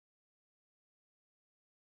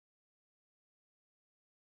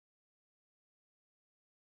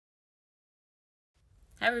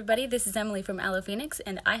Hi everybody, this is Emily from Alophoenix,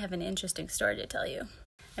 and I have an interesting story to tell you.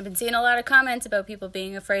 I've been seeing a lot of comments about people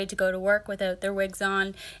being afraid to go to work without their wigs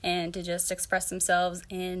on and to just express themselves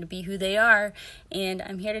and be who they are, and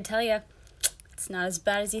I'm here to tell you, it's not as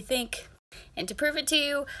bad as you think. And to prove it to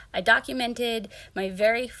you, I documented my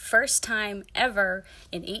very first time ever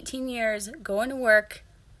in 18 years going to work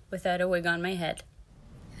without a wig on my head.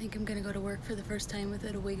 I think I'm gonna go to work for the first time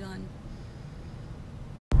without a wig on.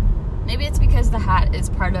 Maybe it's because the hat is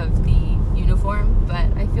part of the uniform,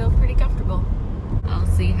 but I feel pretty comfortable. I'll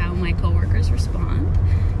see how my coworkers respond.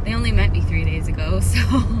 They only met me 3 days ago, so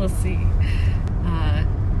we'll see.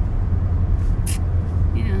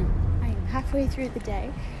 Yeah. I am halfway through the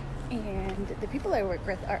day, and the people I work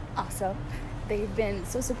with are awesome. They've been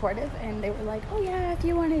so supportive, and they were like, oh yeah, if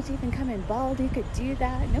you wanted to even come in bald, you could do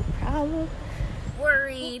that, no problem.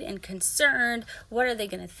 Worried and concerned. What are they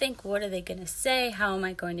going to think? What are they going to say? How am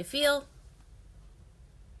I going to feel?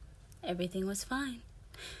 Everything was fine.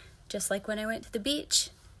 Just like when I went to the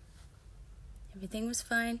beach. Everything was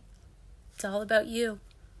fine. It's all about you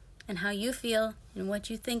and how you feel and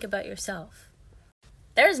what you think about yourself.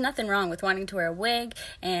 There is nothing wrong with wanting to wear a wig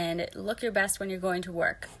and look your best when you're going to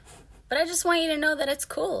work. But I just want you to know that it's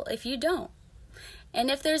cool if you don't. And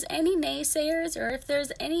if there's any naysayers or if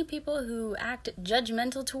there's any people who act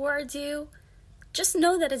judgmental towards you, just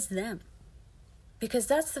know that it's them. Because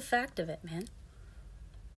that's the fact of it, man.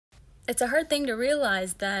 It's a hard thing to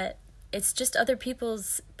realize that it's just other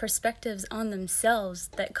people's perspectives on themselves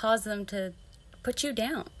that cause them to put you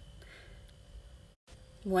down.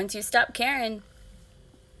 Once you stop caring,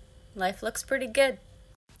 life looks pretty good.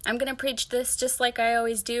 I'm going to preach this just like I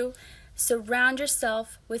always do. Surround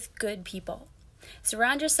yourself with good people.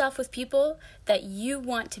 Surround yourself with people that you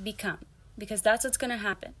want to become, because that's what's going to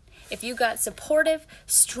happen. If you got supportive,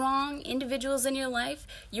 strong individuals in your life,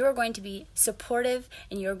 you are going to be supportive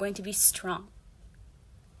and you're going to be strong.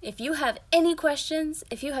 If you have any questions,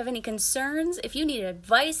 if you have any concerns, if you need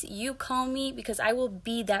advice, you call me, because I will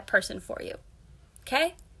be that person for you.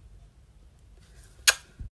 Okay?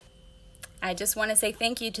 I just want to say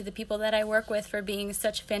thank you to the people that I work with for being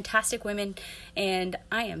such fantastic women, and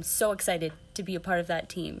I am so excited to be a part of that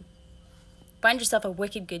team. Find yourself a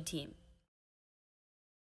wicked good team.